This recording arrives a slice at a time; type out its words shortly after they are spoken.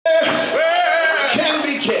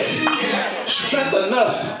strength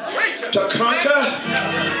enough to conquer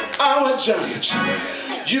our giants.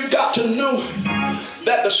 You got to know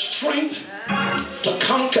that the strength to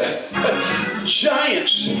conquer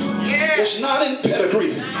giants is not in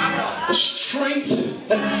pedigree. The strength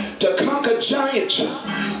to conquer giants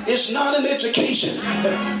is not in education.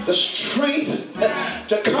 The strength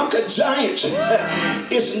to conquer giants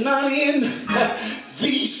is not in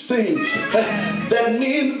these things that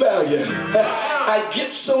men value. I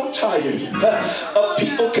get so tired of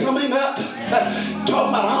people coming up talking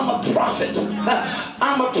about I'm a prophet,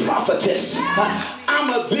 I'm a prophetess, I'm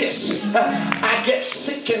a this. I get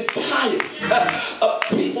sick and tired of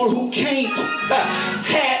people who can't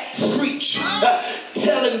preach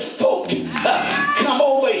telling folk come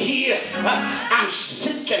over here. I'm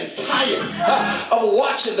sick and tired of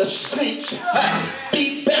watching the saints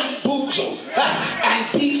be bamboozled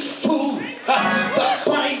and be fooled. The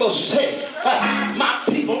Bible says my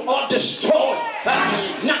people are destroyed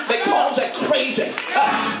not because they're crazy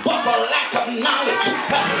but for lack of knowledge.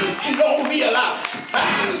 You don't realize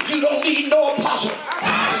you don't need no apostle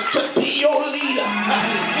to be your leader.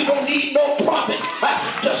 You don't need no prophet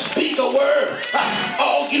to speak a word.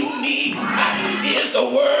 All you need is the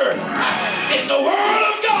word